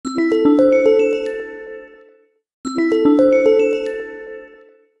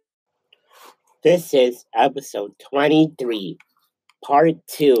This is episode 23, part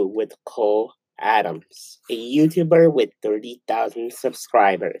 2 with Cole Adams, a YouTuber with 30,000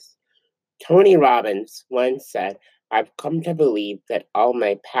 subscribers. Tony Robbins once said, "I've come to believe that all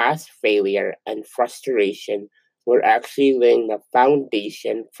my past failure and frustration were actually laying the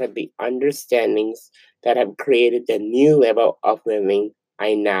foundation for the understandings that have created the new level of living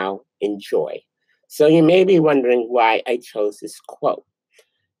I now enjoy." So you may be wondering why I chose this quote.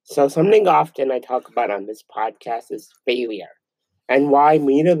 So, something often I talk about on this podcast is failure and why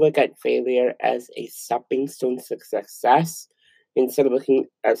we need to look at failure as a stepping stone to success instead of looking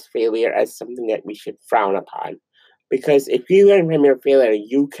at failure as something that we should frown upon. Because if you learn from your failure,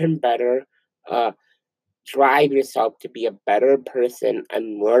 you can better uh, drive yourself to be a better person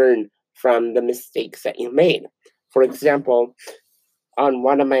and learn from the mistakes that you made. For example, on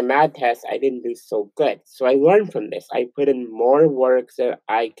one of my math tests, I didn't do so good. So I learned from this. I put in more work so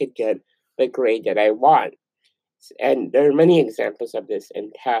I could get the grade that I want. And there are many examples of this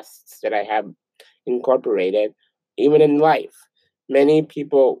in tests that I have incorporated, even in life. Many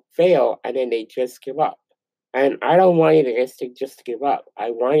people fail and then they just give up. And I don't want you guys to just give up.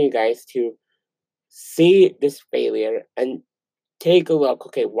 I want you guys to see this failure and take a look.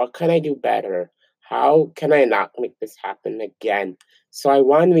 Okay, what can I do better? How can I not make this happen again? So I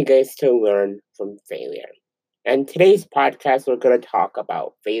want you guys to learn from failure. And today's podcast, we're going to talk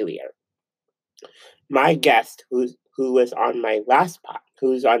about failure. My guest, who was on my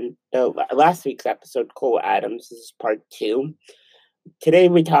who's on last week's episode, Cole Adams, this is part 2. Today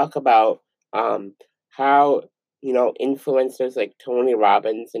we talk about how influencers like Tony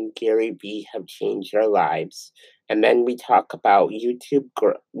Robbins and Gary Vee have changed our lives, and then we talk about YouTube.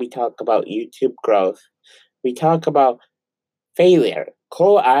 We talk about YouTube growth. We talk about failure.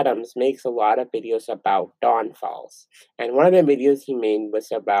 Cole Adams makes a lot of videos about downfalls, and one of the videos he made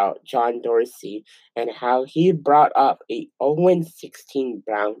was about John Dorsey and how he brought up a 0-16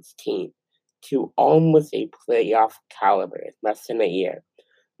 Browns team to almost a playoff caliber in less than a year.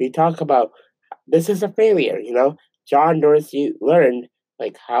 We talk about this is a failure, John Dorsey learned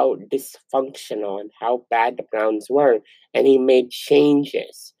like how dysfunctional and how bad the Browns were, and he made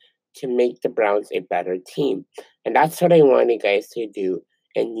changes to make the Browns a better team. And that's what I want you guys to do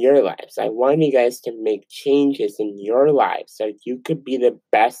in your lives. I want you guys to make changes in your lives so you could be the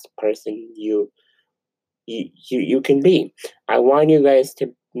best person you can be. I want you guys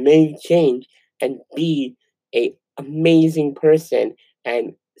to make change and be a amazing person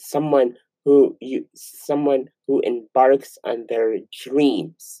and someone who embarks on their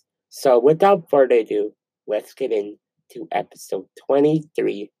dreams. So without further ado, let's get into episode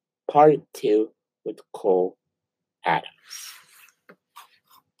 23, part 2 with Cole Adams.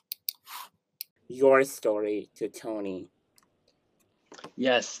 Your story to Tony.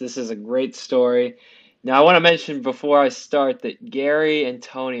 Yes, this is a great story. Now, I want to mention before I start that Gary and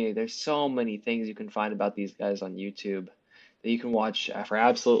Tony, there's so many things you can find about these guys on YouTube that you can watch for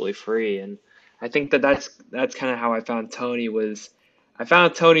absolutely free. And I think that that's kind of how I found Tony I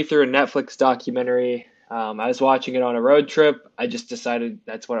found Tony through a Netflix documentary. I was watching it on a road trip. I just decided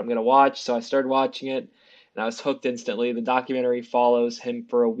that's what I'm going to watch. So I started watching it and I was hooked instantly. The documentary follows him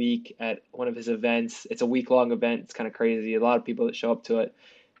for a week at one of his events. It's a week-long event. It's kind of crazy. A lot of people that show up to it.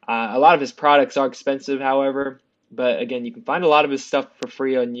 A lot of his products are expensive, however, but again, you can find a lot of his stuff for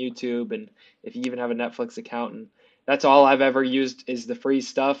free on YouTube, and if you even have a Netflix account, and that's all I've ever used is the free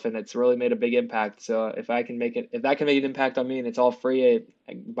stuff, and it's really made a big impact. So if that can make an impact on me, and it's all free,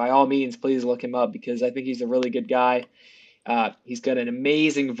 by all means, please look him up because I think he's a really good guy. He's got an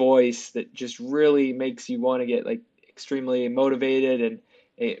amazing voice that just really makes you want to get like extremely motivated, and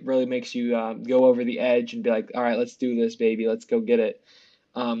it really makes you go over the edge and be like, all right, let's do this, baby, let's go get it.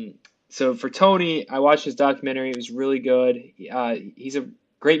 So for Tony, I watched his documentary. It was really good. He's a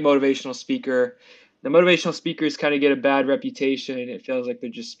great motivational speaker. The motivational speakers kind of get a bad reputation. It feels like they're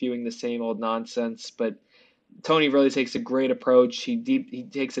just spewing the same old nonsense. But Tony really takes a great approach. He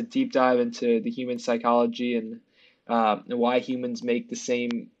takes a deep dive into the human psychology and why humans make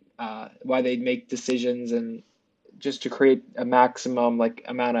why they make decisions, and just to create a maximum like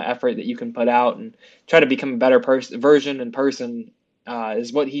amount of effort that you can put out and try to become a better version and person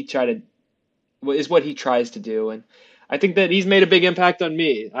is what he tries to do. And I think that he's made a big impact on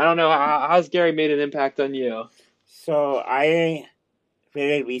me. I don't know, how's Gary made an impact on you? So I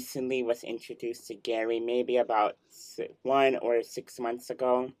very recently was introduced to Gary, maybe about 1 or 6 months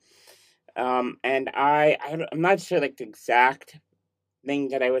ago. And I'm not sure like the exact thing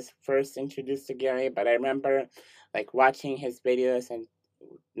that I was first introduced to Gary, but I remember like watching his videos and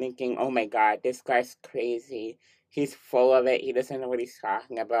thinking, oh my God, this guy's crazy. He's full of it. He doesn't know what he's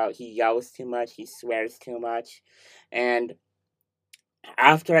talking about. He yells too much. He swears too much. And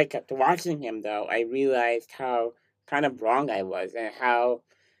after I kept watching him, though, I realized how kind of wrong I was, and how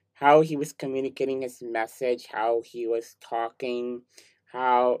he was communicating his message, how he was talking,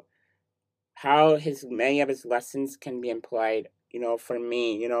 how how his many of his lessons can be employed. For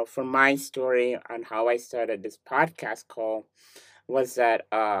me, for my story on how I started this podcast call was that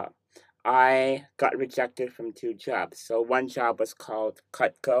I got rejected from two jobs. So one job was called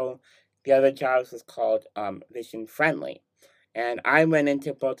Cutco, the other job was called Vision Friendly. And I went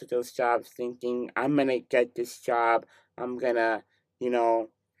into both of those jobs thinking I'm gonna get this job. I'm gonna, you know,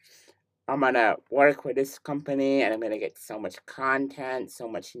 I'm gonna work with this company and I'm gonna get so much content, so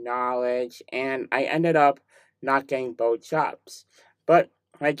much knowledge. And I ended up not getting both jobs. But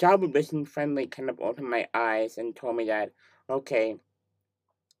my job with Vision Friendly kind of opened my eyes and told me that, okay,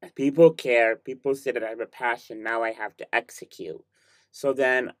 people care, people say that I have a passion, now I have to execute. So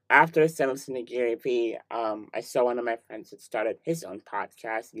then after I listening to Gary Vee, I saw one of my friends had started his own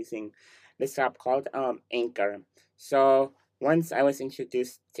podcast using this app called Anchor. So once I was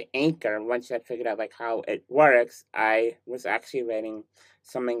introduced to Anchor, once I figured out like how it works, I was actually reading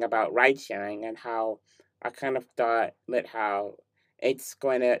something about ride sharing and how I kind of thought that how it's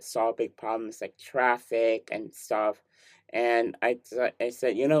going to solve big problems like traffic and stuff. And I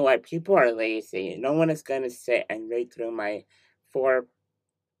said, you know what? People are lazy. No one is going to sit and read through my four,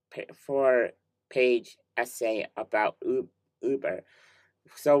 4 page essay about Uber.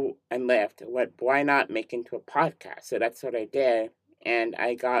 So, and Lyft. Why not make into a podcast? So that's what I did. And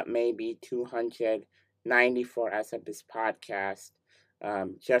I got maybe 294 as of this podcast,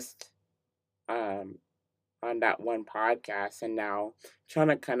 just um, on that one podcast. And now trying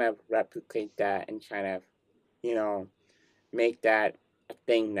to kind of replicate that and trying to, you know, make that a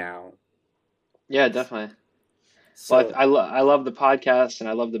thing now. Yeah, definitely. Well, So I love the podcast and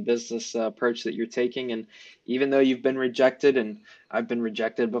I love the business approach that you're taking. And even though you've been rejected and I've been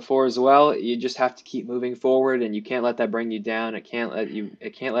rejected before as well, you just have to keep moving forward and you can't let that bring you down. It can't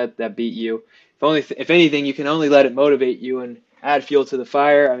let that beat you. If anything, you can only let it motivate you and add fuel to the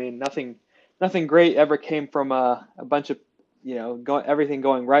fire. I mean, nothing great ever came from a bunch of, everything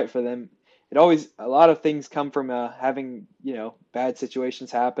going right for them. A lot of things come from having, bad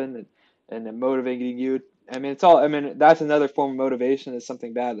situations happen and then motivating you. I mean, that's another form of motivation is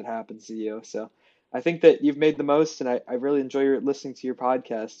something bad that happens to you. So I think that you've made the most, and I really enjoy listening to your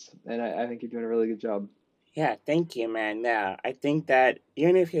podcast, and I think you're doing a really good job. yeah, thank you, man. Yeah, I think that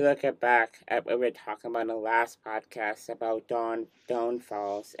even if you look back at what we were talking about in the last podcast about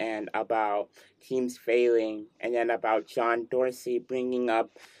downfalls and about teams failing, and then about John Dorsey bringing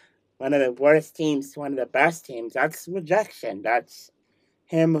up one of the worst teams to one of the best teams, that's rejection. That's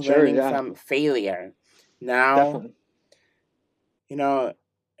him Sure, learning yeah, from failure. Now, definitely. you know,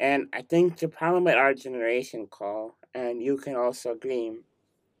 and I think the problem with our generation, Cole, and you can also agree,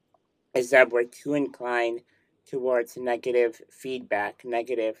 is that we're too inclined towards negative feedback,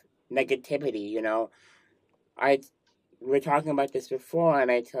 negativity. I we were talking about this before,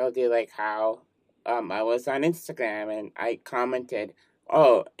 and I told you like how I was on Instagram and I commented,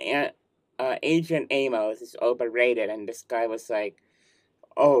 "Oh, Adrian Amos is overrated," and this guy was like,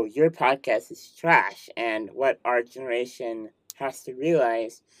 "Oh, your podcast is trash." And what our generation has to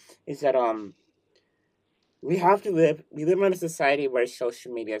realize is that we live in a society where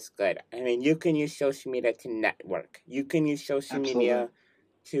social media is good. I mean, you can use social media to network. You can use social Absolutely. media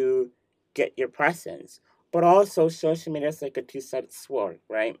to get your presence. But also social media is like a two-sided sword,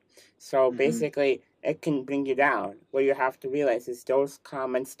 right? So Hmm. basically it can bring you down. What you have to realize is those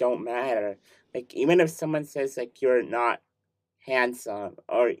comments don't matter. Like even if someone says like you're not handsome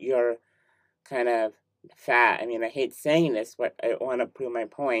or you're kind of fat. I mean, I hate saying this, but I want to prove my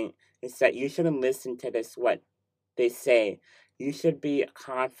point is that you shouldn't listen to this what they say. You should be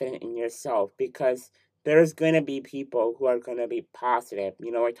confident in yourself because there's going to be people who are going to be positive.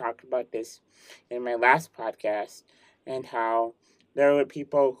 I talked about this in my last podcast and how there were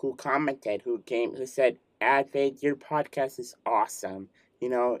people who commented, who said, Advait, your podcast is awesome. You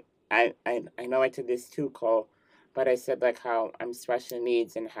know, I know I took this too, Cole, but I said like how I'm special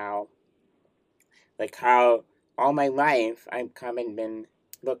needs and how all my life I've come and been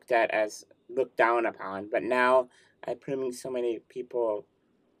looked down upon, but now I'm proving so many people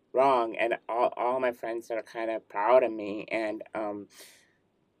wrong, and all my friends are kind of proud of me. And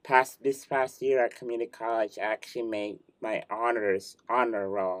past year at community college, I actually made my honor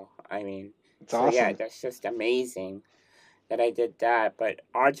roll. I mean, It's so yeah, awesome. that's just amazing that I did that. But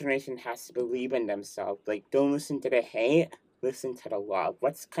our generation has to believe in themselves. Like, don't listen to the hate. listen to the love.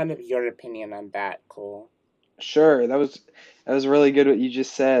 What's kind of your opinion on that, Cole? Sure, that was really good what you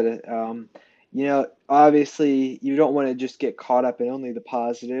just said. Obviously, you don't want to just get caught up in only the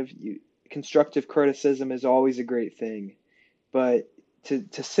positive. Constructive criticism is always a great thing, but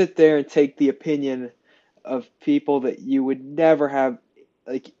to sit there and take the opinion of people that you would never have,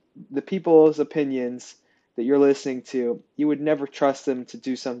 like the people's opinions that you're listening to, you would never trust them to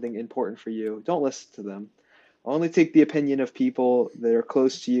do something important for you. Don't listen to them. Only take the opinion of people that are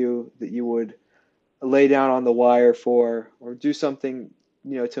close to you that you would lay down on the wire for or do something,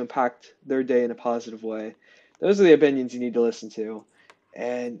 to impact their day in a positive way. Those are the opinions you need to listen to.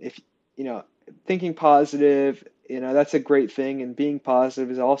 And if, you know, thinking positive, that's a great thing. And being positive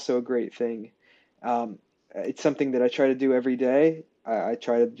is also a great thing. Um, it's something that I try to do every day. I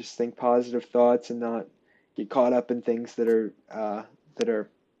try to just think positive thoughts and not get caught up in things that are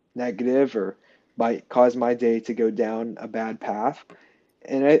negative or might cause my day to go down a bad path.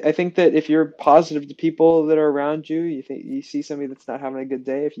 And I think that if you're positive to people that are around you, you think you see somebody that's not having a good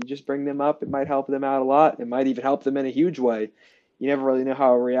day, if you just bring them up, it might help them out a lot. It might even help them in a huge way. You never really know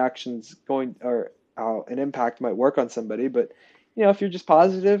how a reaction's going or how an impact might work on somebody, but if you're just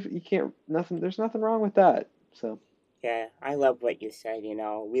positive, you can't nothing there's nothing wrong with that. So, Yeah, I love what you said.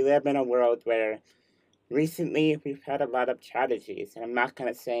 We live in a world where recently we've had a lot of tragedies, and I'm not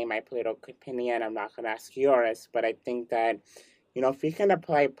going to say my political opinion, I'm not going to ask yours, but I think that, if we can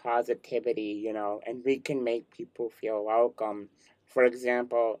apply positivity, and we can make people feel welcome. For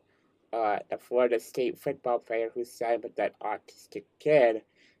example, the Florida State football player who said with that autistic kid,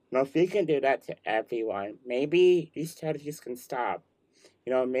 if we can do that to everyone, maybe these tragedies can stop.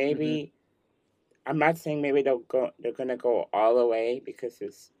 hmm Maybe I'm not saying maybe they're gonna go all the way because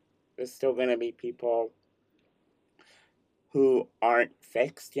there's still gonna be people who aren't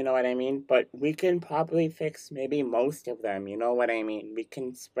fixed, you know what I mean? But we can probably fix maybe most of them, you know what I mean? We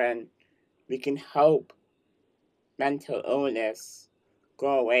can help mental illness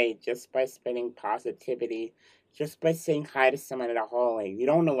go away just by spreading positivity, just by saying hi to someone in a hallway. You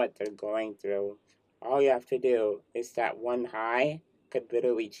don't know what they're going through. All you have to do is that one hi could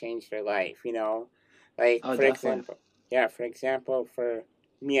literally change their life. Like oh, for definitely. example, yeah, for example, for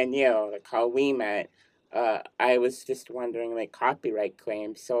me and you, like how we met, I was just wondering like copyright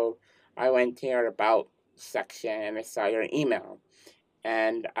claims, so I went to your about section and I saw your email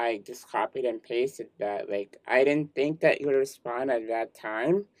and I just copied and pasted that. Like, I didn't think that you would respond at that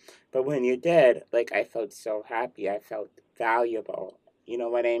time, but when you did, like, I felt so happy. I felt valuable. You know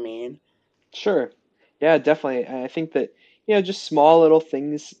what I mean? Sure. Yeah, definitely. And I think that, just small little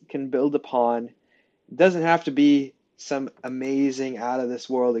things can build upon. It doesn't have to be some amazing out of this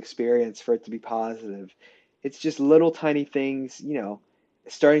world experience for it to be positive. It's just little tiny things,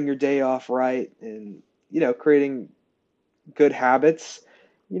 starting your day off right and, creating good habits,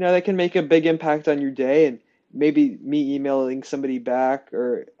 that can make a big impact on your day. And maybe me emailing somebody back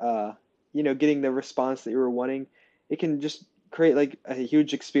or, getting the response that you were wanting, it can just create like a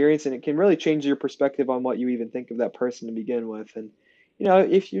huge experience and it can really change your perspective on what you even think of that person to begin with. And,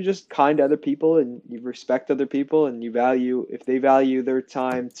 if you're just kind to other people and you respect other people and if they value their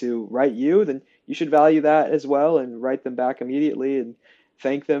time to write you, then you should value that as well and write them back immediately and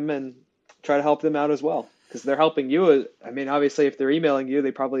thank them and try to help them out as well because they're helping you. I mean, obviously, if they're emailing you, they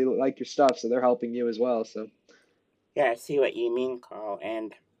probably like your stuff, so they're helping you as well. So, Yeah, I see what you mean, Carl.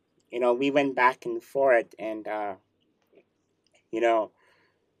 And, we went back and forth, and, you know,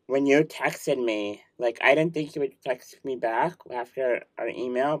 when you texted me, like, I didn't think you would text me back after our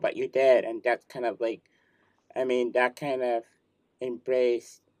email, but you did. And that's kind of like, I mean, that kind of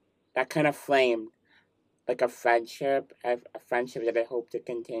embraced, that kind of flamed like a friendship that I hope to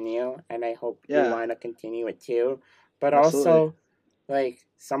continue, and I hope you yeah, want to continue it too. But absolutely. also, like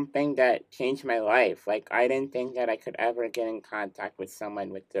something that changed my life. Like I didn't think that I could ever get in contact with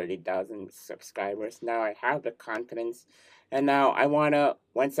someone with 30,000 subscribers. Now I have the confidence, and now I wanna.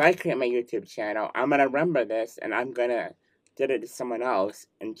 Once I create my YouTube channel, I'm gonna remember this, and I'm gonna do it to someone else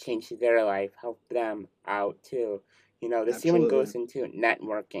and change their life, help them out too. This even Absolutely. goes into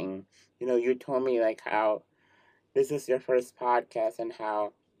networking. You told me like how this is your first podcast and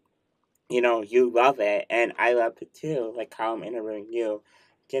how you love it and I love it too. Like how I'm interviewing you,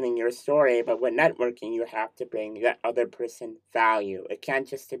 getting your story. But with networking, you have to bring that other person value. It can't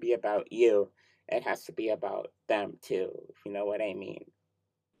just to be about you. It has to be about them too. If you know what I mean.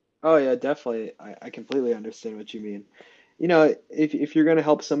 Oh yeah, definitely. I completely understand what you mean. If you're gonna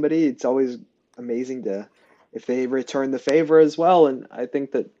help somebody, it's always amazing to if they return the favor as well. And I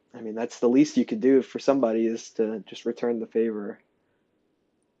think that I mean that's the least you could do for somebody is to just return the favor.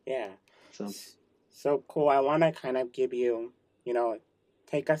 Yeah. So. So cool. I want to kind of give you,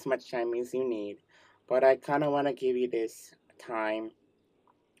 take as much time as you need, but I kind of want to give you this time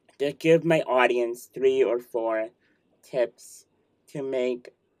to give my audience 3 or 4 tips to make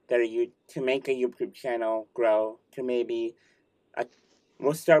to make a YouTube channel grow to maybe a,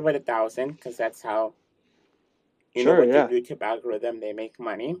 we'll start with 1,000 because that's how Sure, with the yeah. YouTube algorithm they make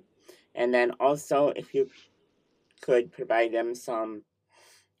money, and then also if you could provide them some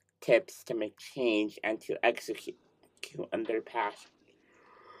tips to make change and to execute on their passion.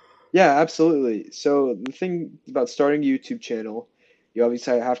 Yeah, absolutely. So the thing about starting a YouTube channel, you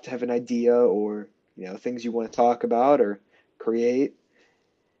obviously have to have an idea or, things you want to talk about or create.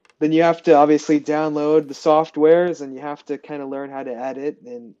 Then you have to obviously download the softwares and you have to kind of learn how to edit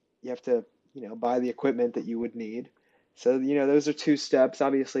and you have to, buy the equipment that you would need. So, those are 2 steps.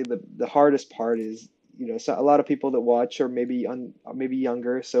 Obviously, the hardest part is, so a lot of people that watch are maybe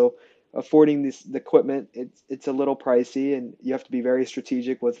younger, so affording the equipment, it's a little pricey and you have to be very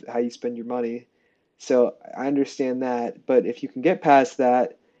strategic with how you spend your money. So I understand that, but if you can get past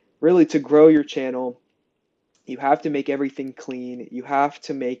that, really to grow your channel, you have to make everything clean. You have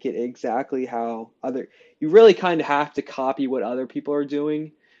to make it exactly how you really kind of have to copy what other people are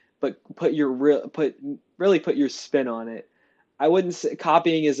doing, but really put your spin on it. I wouldn't say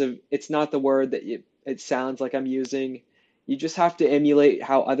copying it's not the word that it sounds like I'm using. You just have to emulate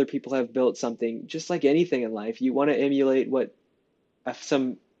how other people have built something, just like anything in life. You want to emulate what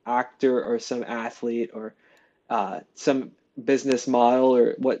some actor or some athlete or some business model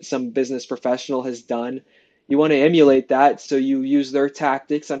or what some business professional has done. You want to emulate that, so you use their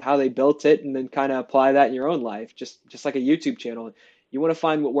tactics on how they built it, and then kind of apply that in your own life, just like a YouTube channel. You want to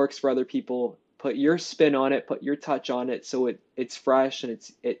find what works for other people, put your spin on it, put your touch on it, so it's fresh and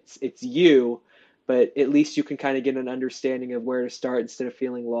it's you, but at least you can kind of get an understanding of where to start instead of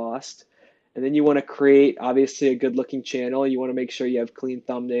feeling lost. And then you want to create obviously a good looking channel. You want to make sure you have clean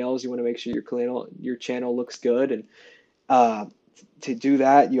thumbnails. You want to make sure your channel looks good. And uh, to do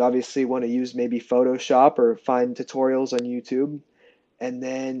that, you obviously want to use maybe Photoshop or find tutorials on YouTube. And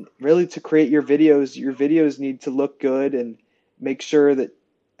then really to create your videos need to look good and make sure that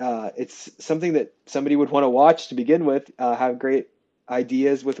it's something that somebody would want to watch to begin with. Have great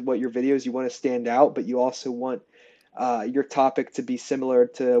ideas with what your videos you want to stand out, but you also want your topic to be similar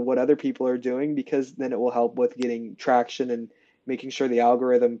to what other people are doing because then it will help with getting traction and making sure the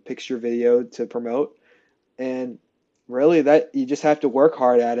algorithm picks your video to promote. And really, that you just have to work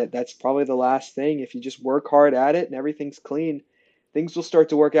hard at it. That's probably the last thing. If you just work hard at it and everything's clean, things will start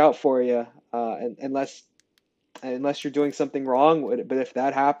to work out for you. And unless you're doing something wrong, but if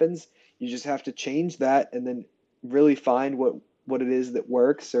that happens, you just have to change that and then really find what it is that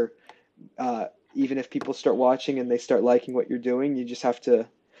works. Or uh, even if people start watching and they start liking what you're doing, you just have to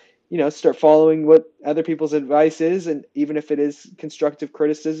start following what other people's advice is. And even if it is constructive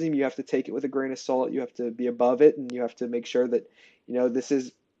criticism, you have to take it with a grain of salt. You have to be above it and you have to make sure that, this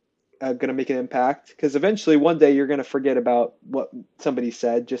is going to make an impact because eventually one day you're going to forget about what somebody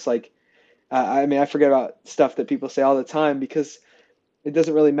said. Just like, I mean, I forget about stuff that people say all the time because it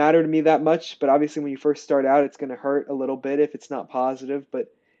doesn't really matter to me that much. But obviously, when you first start out, it's going to hurt a little bit if it's not positive.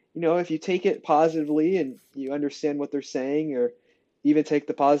 But if you take it positively and you understand what they're saying, or even take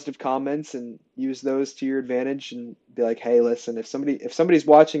the positive comments and use those to your advantage, and be like, hey, listen, if somebody's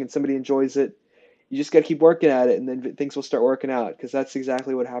watching and somebody enjoys it, you just got to keep working at it, and then things will start working out. Because that's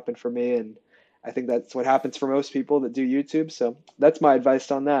exactly what happened for me, and I think that's what happens for most people that do YouTube. So that's my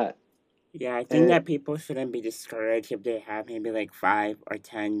advice on that. Yeah, I think And that people shouldn't be discouraged if they have maybe like 5 or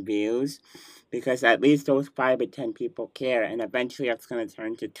 10 views, because at least those 5 or 10 people care, and eventually that's gonna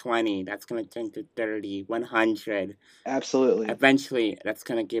turn to 20, that's gonna turn to 30, 100. absolutely. Eventually, that's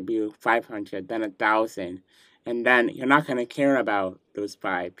gonna give you 500, then 1,000, and then you're not gonna care about those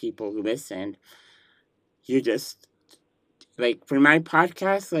 5 people who listened. You just like for my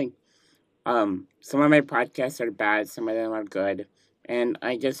podcast, like some of my podcasts are bad, some of them are good. And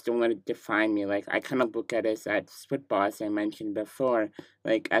I just don't let it define me. Like I kind of look at it as football, as I mentioned before,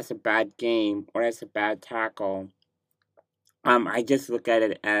 like as a bad game or as a bad tackle. I just look at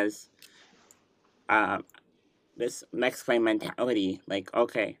it as uh, this next play mentality. Like,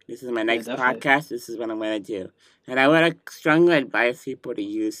 okay, this is my yeah, next definitely. podcast. This is what I'm gonna do, and I would strongly advise people to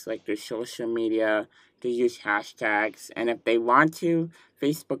use like their social media, to use hashtags, and if they want to,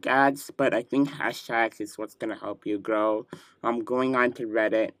 Facebook ads. But I think hashtags is what's gonna help you grow. Going on to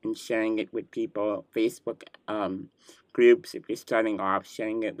Reddit and sharing it with people, Facebook groups if you're starting off,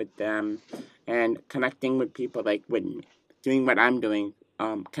 sharing it with them, and connecting with people like with doing what I'm doing.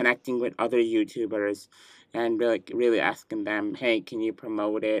 Connecting with other YouTubers and really asking them, hey, can you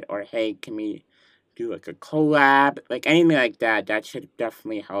promote it? Or hey, can we do like a collab, like anything like that, that should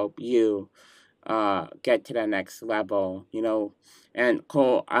definitely help you get to the next level, you know. And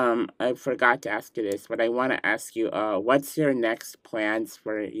Cole, I forgot to ask you this, but I want to ask you, what's your next plans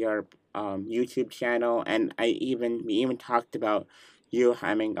for your YouTube channel? And we even talked about you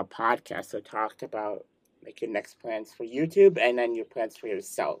having a podcast, so talked about like your next plans for YouTube and then your plans for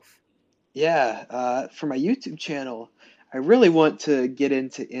yourself. Yeah, for my YouTube channel, I really want to get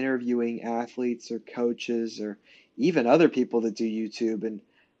into interviewing athletes or coaches or even other people that do YouTube and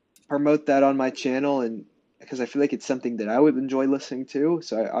promote that on my channel. And because I feel like it's something that I would enjoy listening to,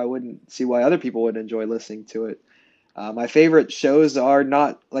 so I wouldn't see why other people would enjoy listening to it. My favorite shows are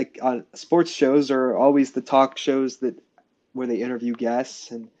not like on sports shows are always the talk shows that where they interview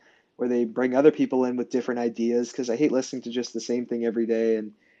guests and where they bring other people in with different ideas because I hate listening to just the same thing every day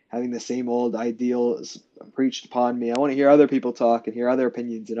and having the same old ideals preached upon me. I want to hear other people talk and hear other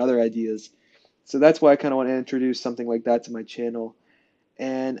opinions and other ideas. So that's why I kind of want to introduce something like that to my channel.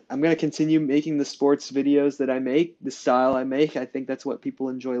 And I'm going to continue making the sports videos that I make, the style I make. I think that's what people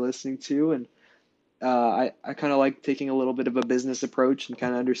enjoy listening to. And I kind of like taking a little bit of a business approach and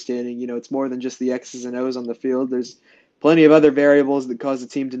kind of understanding, it's more than just the X's and O's on the field. There's plenty of other variables that cause a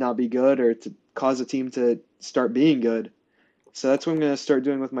team to not be good or to cause a team to start being good. So that's what I'm going to start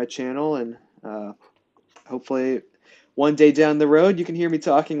doing with my channel. And hopefully one day down the road, you can hear me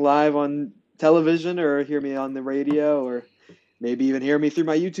talking live on television or hear me on the radio or maybe even hear me through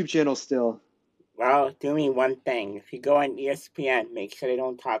my YouTube channel still. Well, do me one thing. If you go on ESPN, make sure they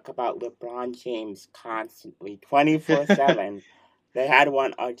don't talk about LeBron James constantly, 24/7. They had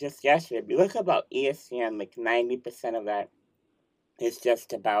one just yesterday. If you look about ESPN, like 90% of that is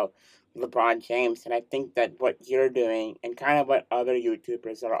just about LeBron James. And I think that what you're doing and kind of what other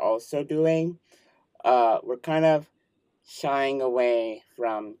YouTubers are also doing, we're kind of shying away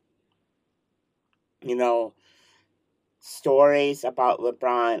from, you know, stories about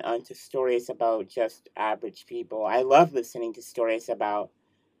LeBron onto stories about just average people. I love listening to stories about,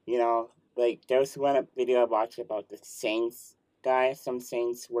 like there was one video I watched about the Saints guy, some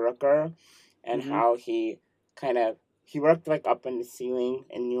Saints worker, and Hmm. how he worked like up in the ceiling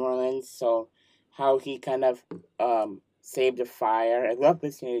in New Orleans, so how he kind of saved a fire. I love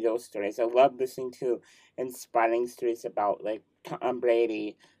listening to those stories. I love listening to inspiring stories about like Tom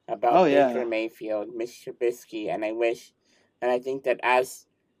Brady, Oh about Baker yeah. Mayfield, Mitch Trubisky, and I think that as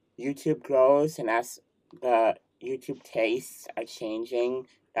YouTube grows and as the YouTube tastes are changing,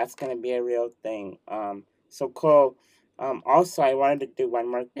 that's gonna be a real thing. So cool. Also, I wanted to do one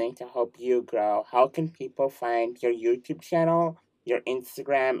more thing to help you grow. How can people find your YouTube channel, your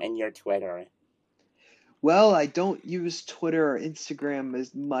Instagram, and your Twitter? Well, I don't use Twitter or Instagram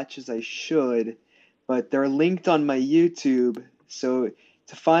as much as I should, but they're linked on my YouTube. So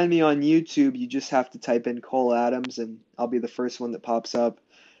to find me on YouTube, you just have to type in Cole Adams and I'll be the first one that pops up.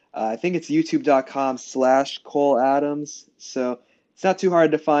 I think it's youtube.com/Cole Adams. So it's not too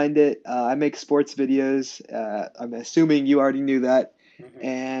hard to find it. I make sports videos. I'm assuming you already knew that. Hmm.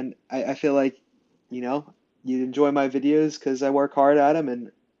 And I feel like, you know, you'd enjoy my videos because I work hard at them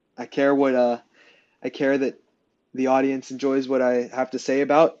and I care what I care that the audience enjoys what I have to say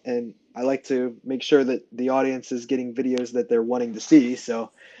about, and I like to make sure that the audience is getting videos that they're wanting to see. So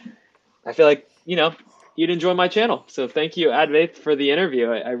I feel like, you'd enjoy my channel. So thank you, Advaith, for the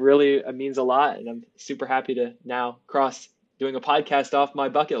interview. I really, it means a lot, and I'm super happy to now cross doing a podcast off my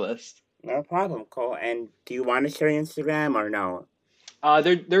bucket list. No problem, Cole. And do you want to share your Instagram or no?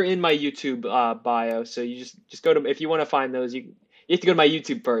 They're in my YouTube bio, so you just go to if you want to find those, you have to go to my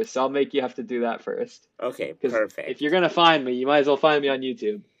YouTube first. So I'll make you have to do that first. Okay, Because if you're perfect. gonna find me, you might as well find me on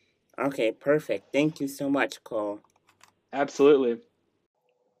YouTube. Okay, perfect. Thank you so much, Cole. Absolutely.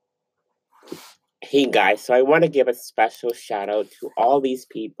 Hey guys, so I want to give a special shout out to all these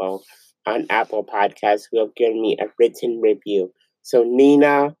people on Apple Podcasts who have given me a written review. So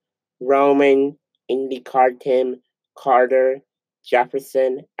Nina, Roman, IndyCar Tim, Carter,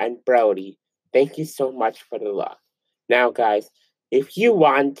 Jefferson, and Brody. Thank you so much for the love. Now guys, if you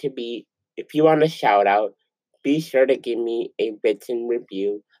want a shout out, be sure to give me a written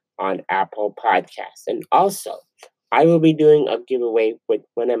review on Apple Podcasts. And also, I will be doing a giveaway with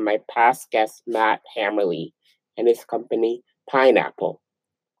one of my past guests, Matt Hammerly, and his company, Pineapple.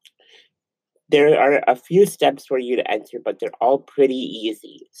 There are a few steps for you to enter, but they're all pretty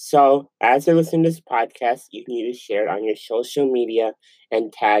easy. So, as you listen to this podcast, you need to share it on your social media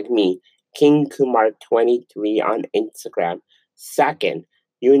and tag me, King Kumar23 on Instagram. Second,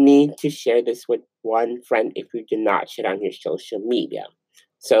 you need to share this with one friend if you do not share it on your social media.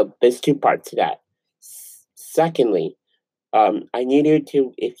 So, there's two parts to that. Secondly, I need you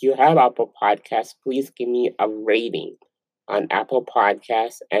to, if you have Apple Podcasts, please give me a rating on Apple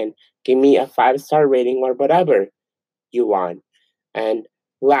Podcasts and give me a 5-star rating or whatever you want. And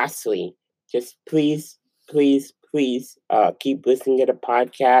lastly, just please keep listening to the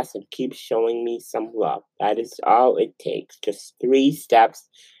podcast and keep showing me some love. That is all it takes. Just 3 steps,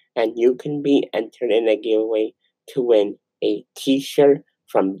 and you can be entered in a giveaway to win a t-shirt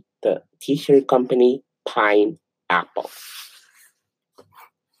from the t-shirt company Pineapple.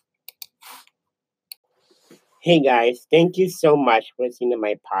 Hey guys, thank you so much for listening to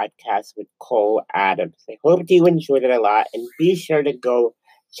my podcast with Cole Adams. I hope you enjoyed it a lot, and be sure to go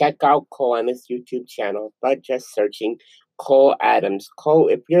check out Cole on his YouTube channel by just searching Cole Adams. Cole,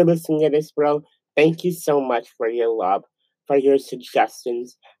 if you're listening to this, bro, thank you so much for your love, for your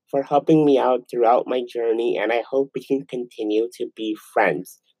suggestions, for helping me out throughout my journey, and I hope we can continue to be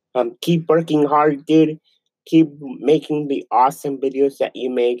friends. Keep working hard, dude. Keep making the awesome videos that you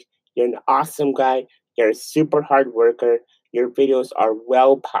make. You're an awesome guy. You're a super hard worker. Your videos are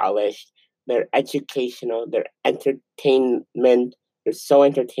well polished. They're educational. They're entertainment. They're so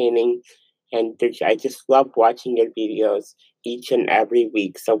entertaining. And I just love watching your videos each and every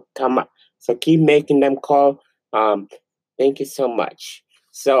week. So keep making them, Cole. Thank you so much.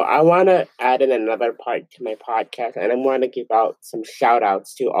 So I want to add in another part to my podcast, and I want to give out some shout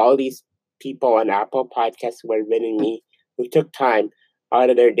outs to all these people on Apple Podcasts who are writing me, who took time out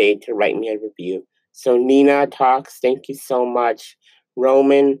of their day to write me a review. So Nina Talks, thank you so much.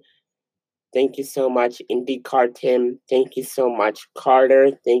 Roman, thank you so much. IndyCar Tim, thank you so much.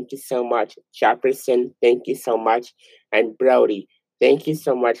 Carter, thank you so much. Jefferson, thank you so much. And Brody, thank you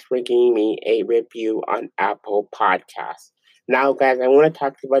so much for giving me a review on Apple Podcasts. Now, guys, I want to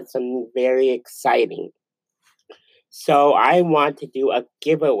talk about something very exciting. So I want to do a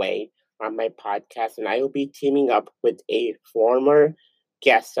giveaway on my podcast, and I will be teaming up with a former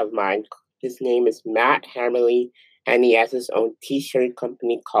guest of mine. His name is Matt Hammerly, and he has his own t-shirt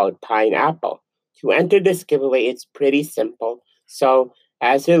company called Pineapple. To enter this giveaway, it's pretty simple. So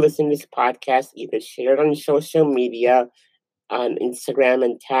as you're listening to this podcast, either share it on social media, on Instagram,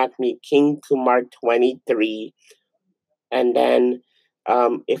 and tag me, KingKumar23. And then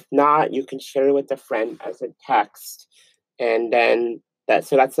if not, you can share it with a friend as a text. And then that's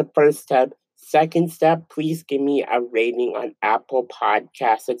the first step. Second step, please give me a rating on Apple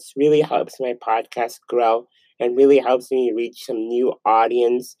Podcasts. It really helps my podcast grow and really helps me reach some new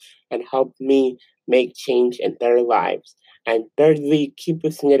audience and help me make change in their lives. And thirdly, keep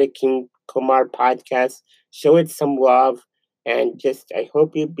listening to the King Kumar podcast. Show it some love, and just I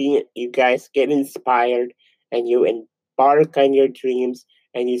hope you guys get inspired and you embark on your dreams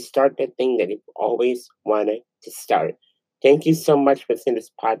and you start the thing that you've always wanted to start. Thank you so much for listening to this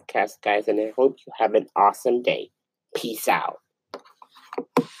podcast, guys, and I hope you have an awesome day. Peace out.